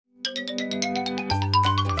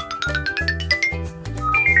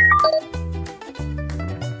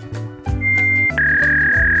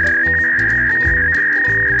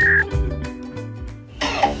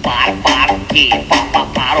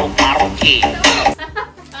Hello, Philippines!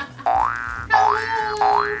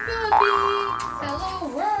 Hello,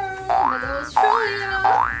 world! Hello, Australia!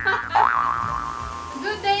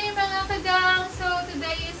 Good day, mga kagang! So,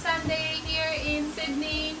 today is Sunday here in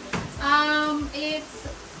Sydney. It's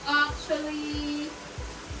actually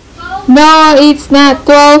 12. No, it's not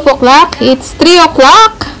 12 o'clock. It's 3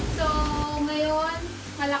 o'clock. So, ngayon,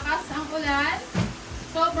 malakas ang ulan.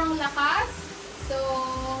 Sobrang lakas. So,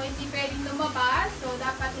 hindi pwedeng lumabas. So,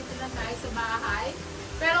 dapat dito lang tayo sa bahay.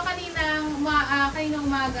 Pero kaninang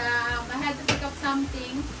umaga, I had to pick up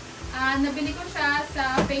something. Nabili ko siya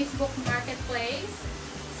sa Facebook Marketplace.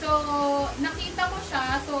 So, nakita ko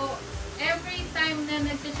siya. So, every time na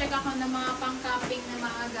nag-check ako ng mga pang-camping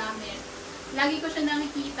na mga gamit, lagi ko siya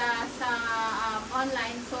nakikita sa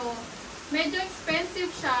online. So, medyo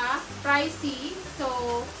expensive siya, pricey. So,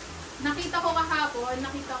 nakita ko kahapon,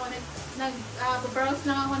 nag-browse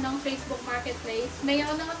lang ako ng Facebook Marketplace.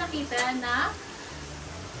 Mayroon ako nakita na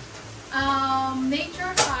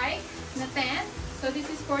Naturehike na tent. So, this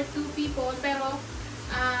is for 2 people. Pero,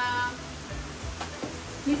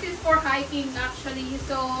 this is for hiking actually.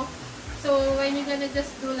 So when you're gonna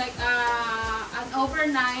just do like an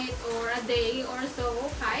overnight or a day or so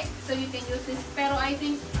hike, so you can use this. Pero I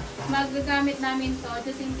think magagamit namin to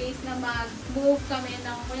just in case na mag-move kami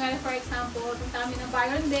ng, for example, punta kami ng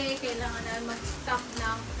Byron Day, kailangan na mag-stop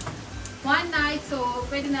ng 1 night, so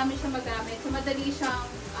pwede namin siya magamit. So madali siyang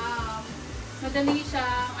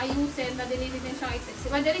ayusin, madali din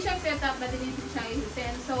siyang set up, madali din siyang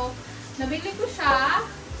ayusin. So nabili ko siya.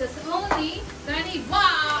 It's only 20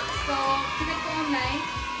 bucks. So, check ko online.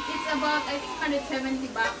 It's about, I think, 170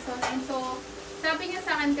 bucks online. So, sabi niya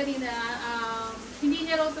sa akin kanina, hindi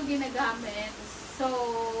niya raw ito ginagamit. So,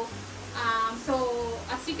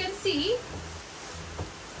 as you can see,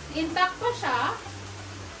 intact pa siya.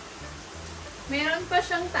 Meron pa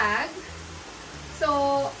siyang tag.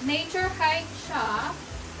 So, Naturehike siya.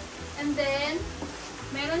 And then,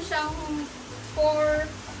 meron siyang 4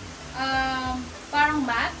 parang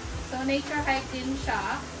mat. So, Naturehike din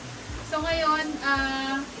siya. So, ngayon,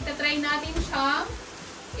 itatry natin siyang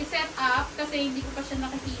i-set up kasi hindi ko pa siya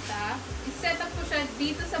nakikita. I-set up ko siya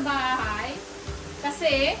dito sa bahay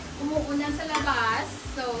kasi umuulan sa labas.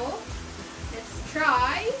 So, let's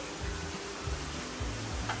try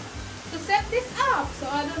to set this up.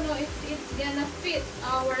 So, I don't know if it's gonna fit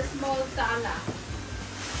our small sala.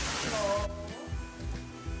 So,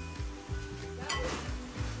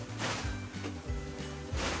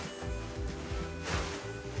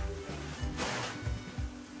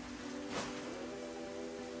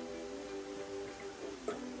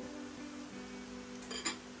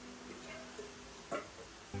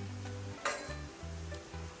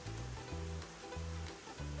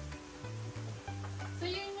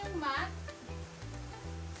 yun yung mat.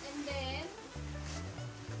 And then,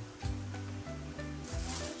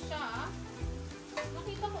 ito siya.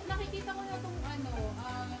 Nakikita ko na itong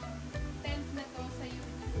tent na to sa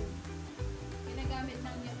YouTube. Ginagamit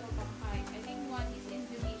lang niya ito pang hike. I think one is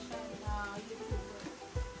Indonesian YouTuber.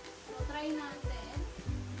 So, try natin.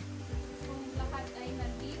 Kung lahat ay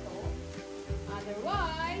nandito.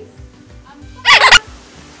 Otherwise,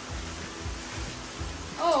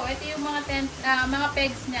 oh, ito yung mga tent, mga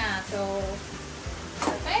pegs niya. So,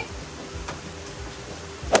 perfect.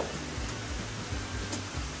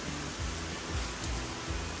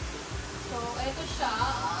 So, ito siya.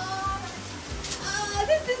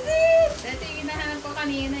 This is it! Ito yung hinahanap ko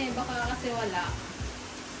kanina eh. Baka kasi wala.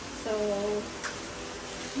 So,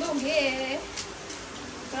 lugi.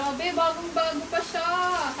 Grabe, bagong-bago pa siya.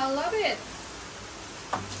 I love it.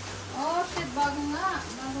 Oh, shit, bago nga.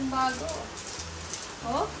 Bagong-bago.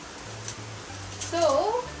 Oh. So,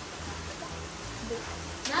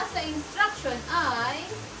 nasa instruction ay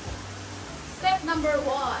step number 1.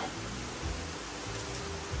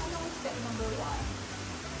 Ano ang step number 1?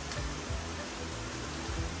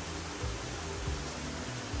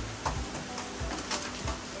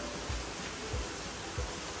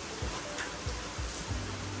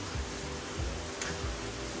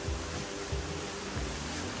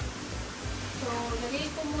 So, lagay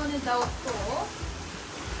ko muna daw to.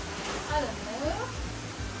 I don't know.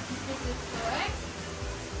 Is this correct?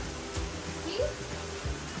 See?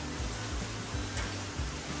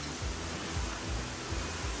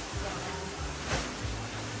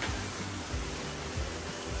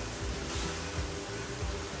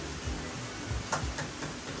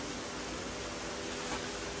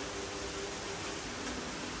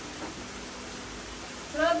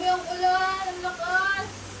 Grabe ang ulan, ang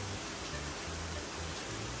lakas.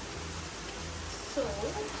 So,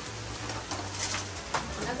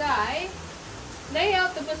 lagay.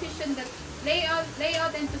 Layout and position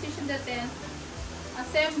the tent.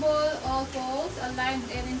 Assemble all poles, align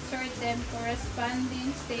and insert them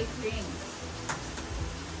corresponding stake rings.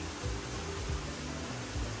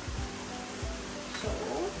 So,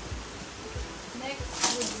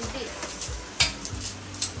 next would be this.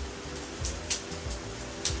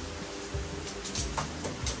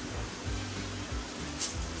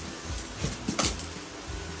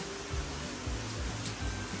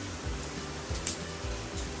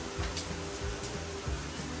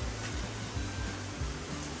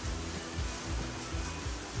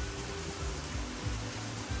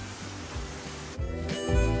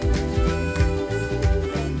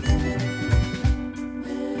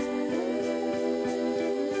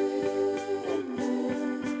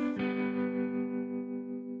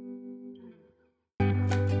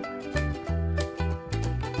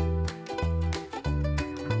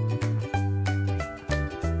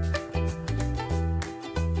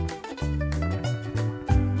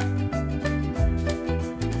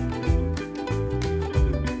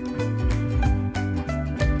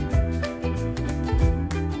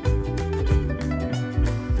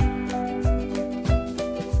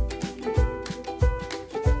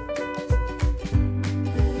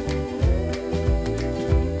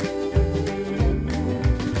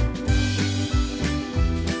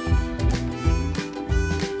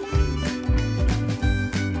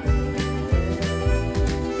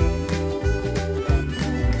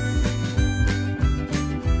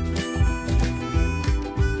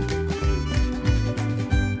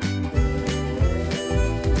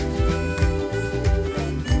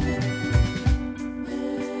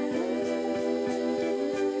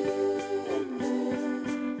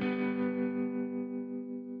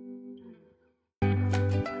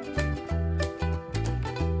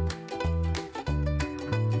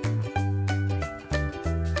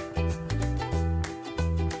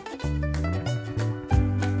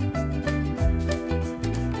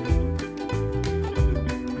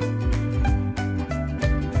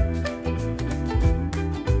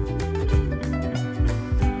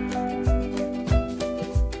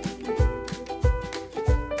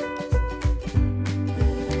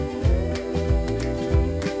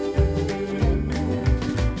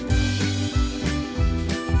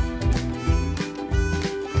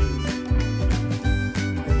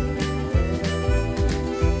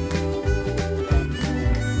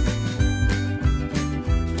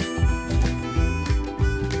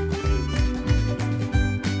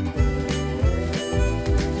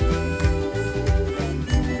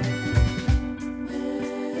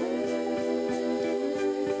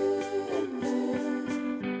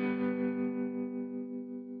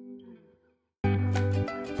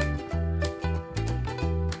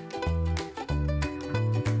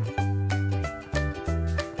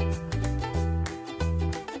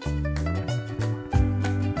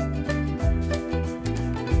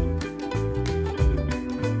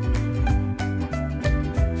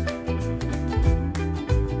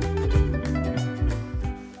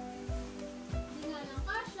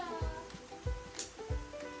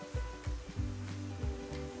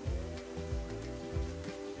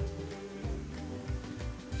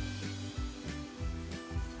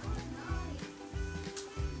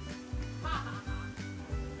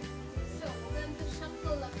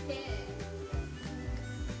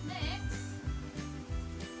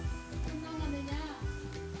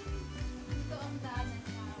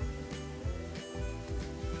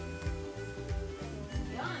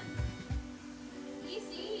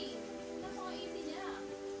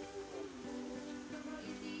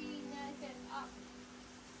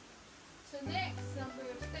 Next, step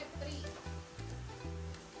 3.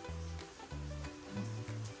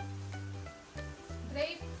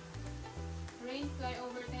 Drape rain fly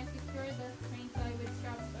over tent. Secure the rain fly with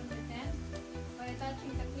straps on the tent by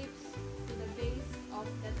attaching the clips to the base of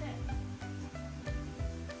the tent.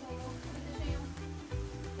 So, ito siya yung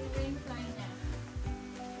rain fly niya.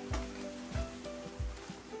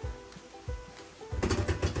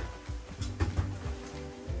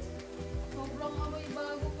 Sobrang amoy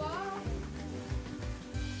bago pa.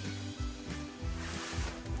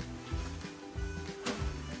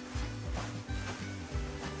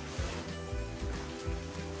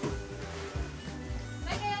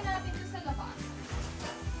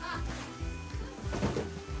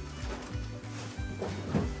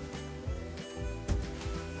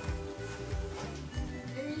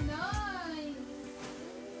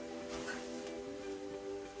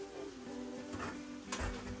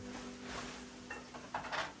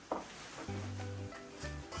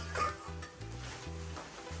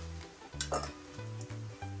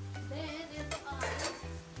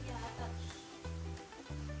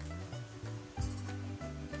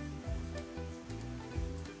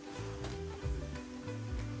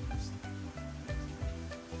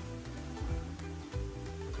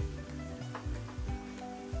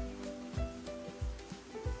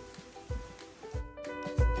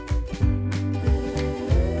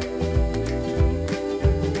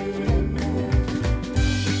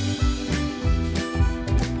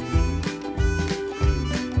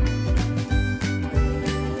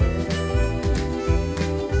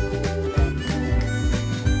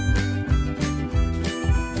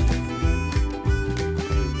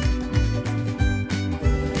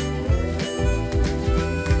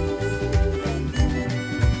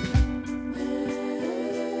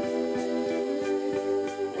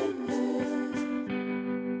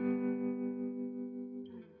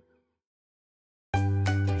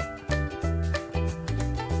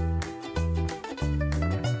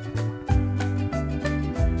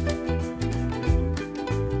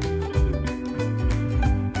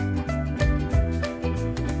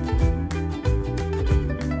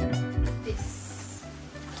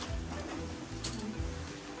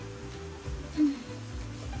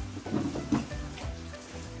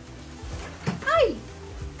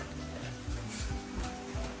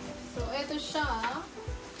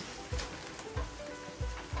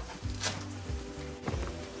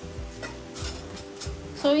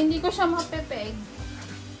 So, hindi ko siya mapepeg.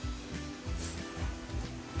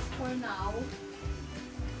 For now.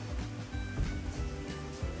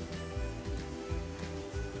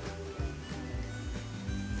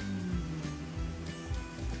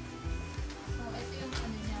 So, ito yung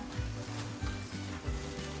ano niya.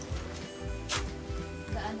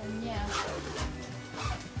 Daanan niya.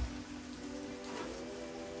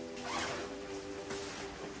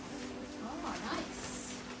 Oh,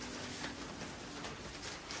 nice.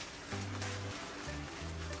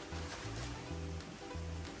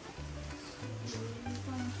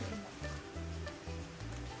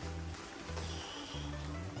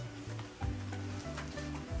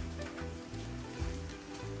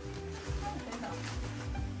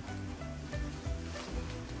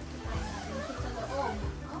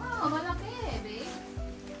 Oh, malaki, babe.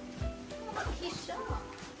 Malaki siya.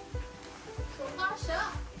 So, kasha.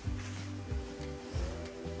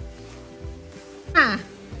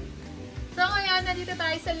 So, ngayon, nandito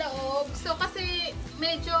tayo sa loob. So, kasi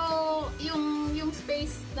medyo yung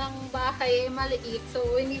space ng bahay maliit. So,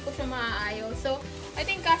 hindi ko siya maaayos. So, I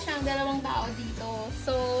think kasha ang dalawang tao dito.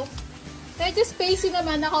 So, medyo spacey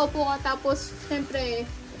naman. Nakaupo ka. Tapos, syempre,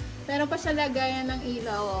 meron pa siya lagayan ng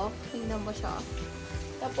ilaw. Oh. Tingnan mo siya.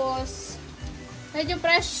 Tapos, medyo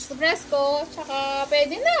presko, tsaka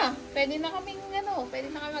pwede na. Pwede na kaming,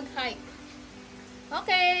 pwede na kami mag-hike.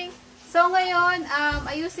 Okay. So, ngayon,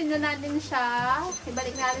 ayusin na natin siya.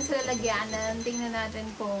 Ibalik natin sa lalagyanan. Tingnan natin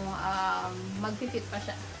kung mag-fit pa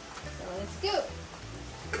siya. So, let's go!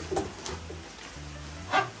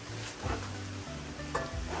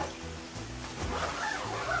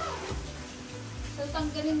 So,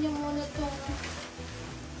 tanggalin niyo muna itong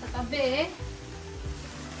sa tabi.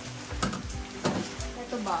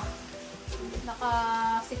 Ito ba?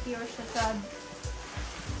 Naka-secure siya sa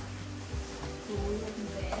tool and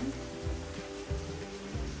then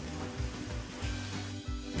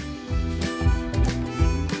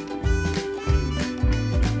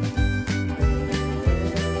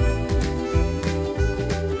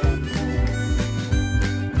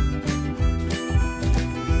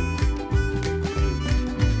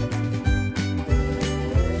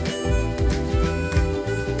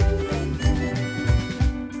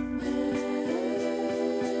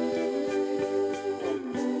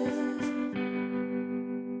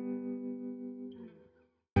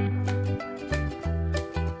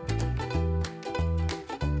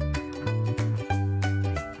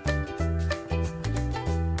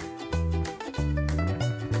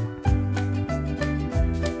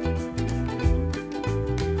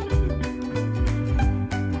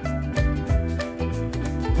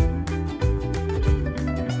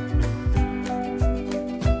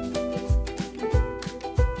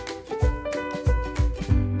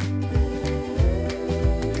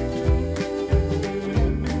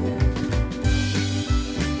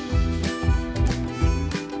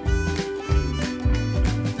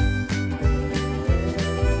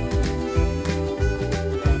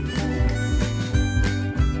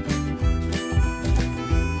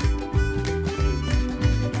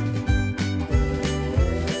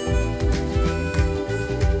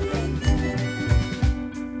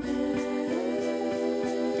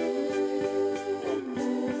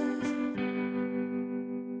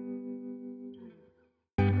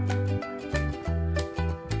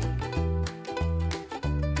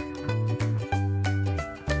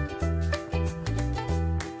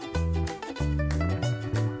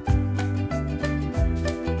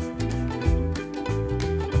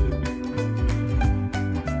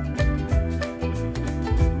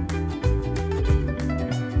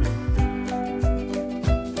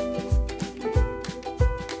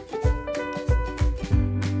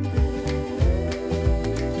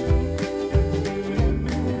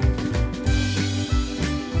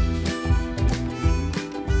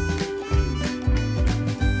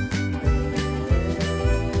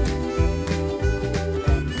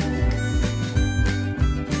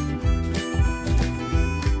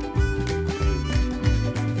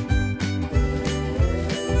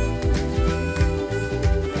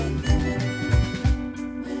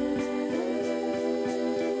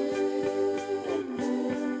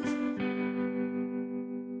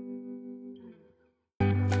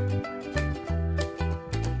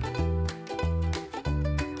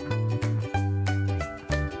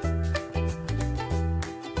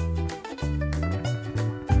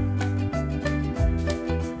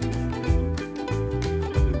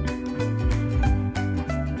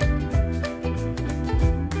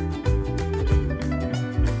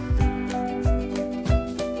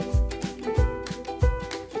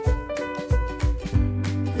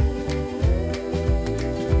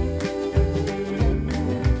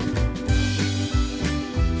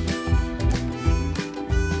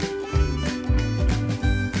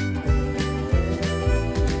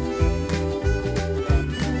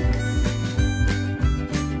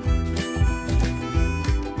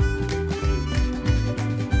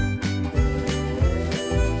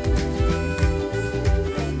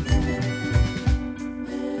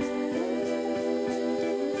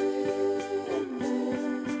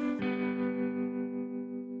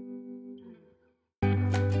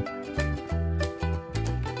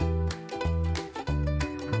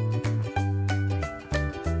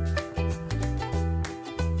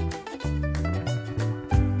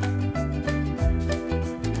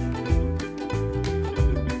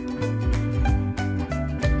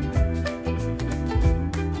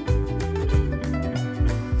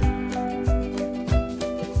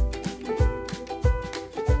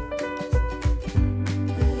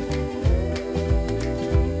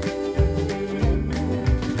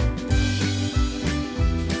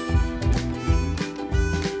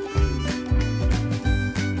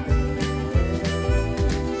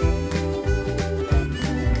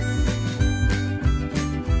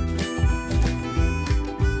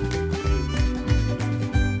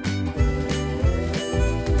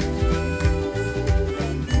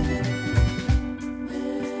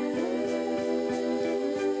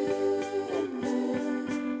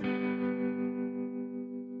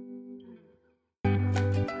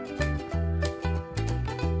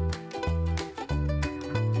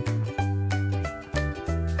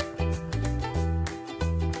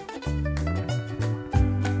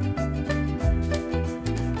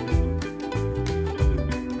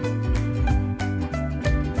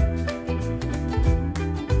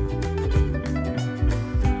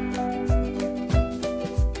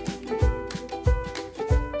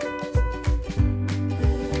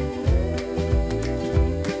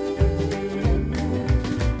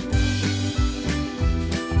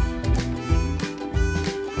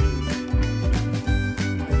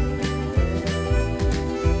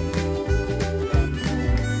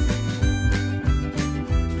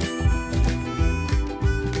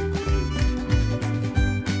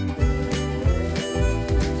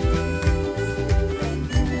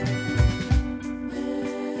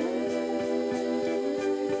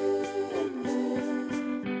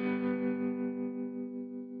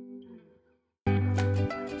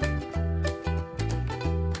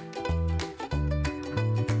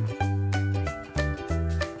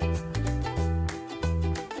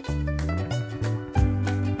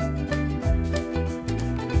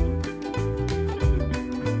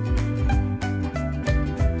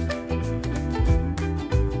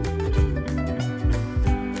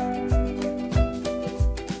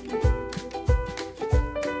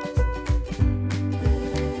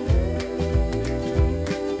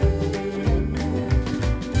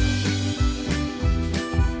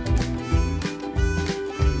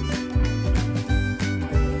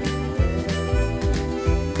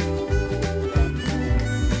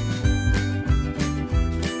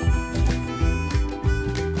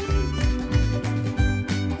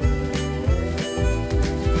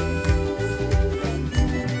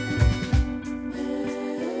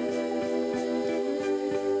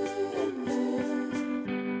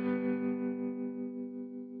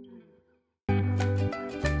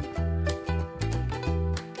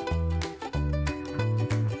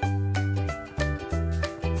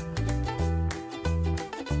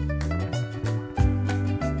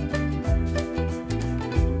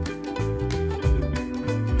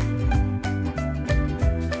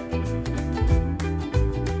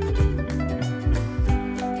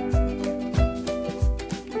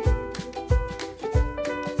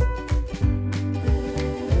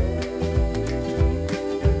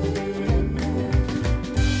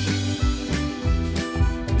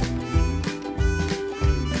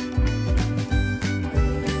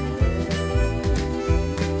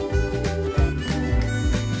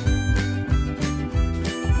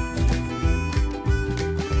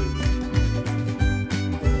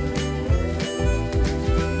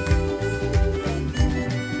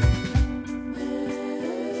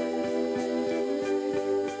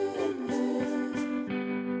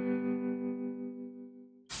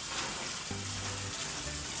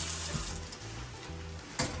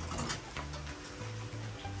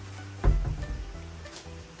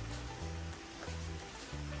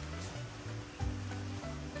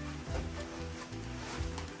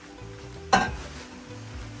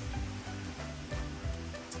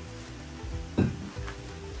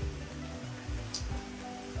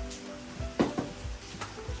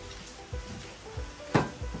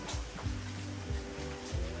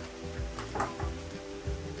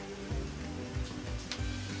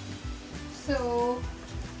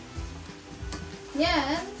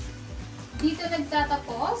And, dito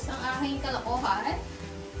nagtatapos ang aking kalokohan.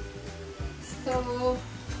 So,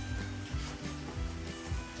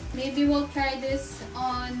 maybe we'll try this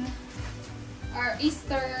on our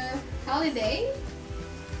Easter holiday.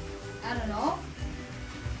 I don't know.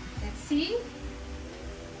 Let's see.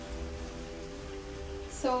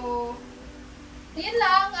 So, ayun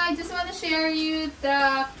lang. I just want to share you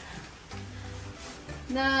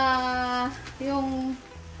yung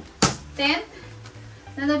tent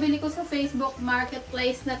na nabili ko sa Facebook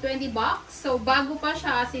Marketplace na $20. So, bago pa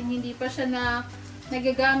siya, as in hindi pa siya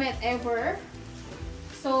nagagamit ever.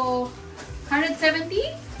 So, 170.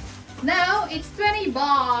 Now, it's $20.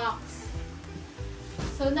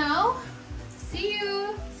 So now, see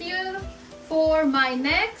you for my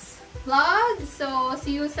next vlog. So,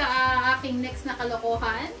 see you sa aking next na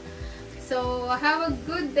kalokohan. So, have a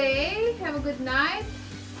good day, have a good night,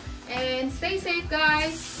 and stay safe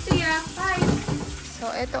guys. See ya, bye! So,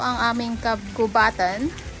 ito ang aming kabgubatan.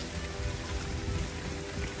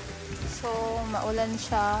 So, maulan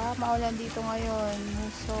siya. Maulan dito ngayon.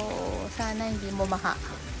 So, sana hindi bumaha.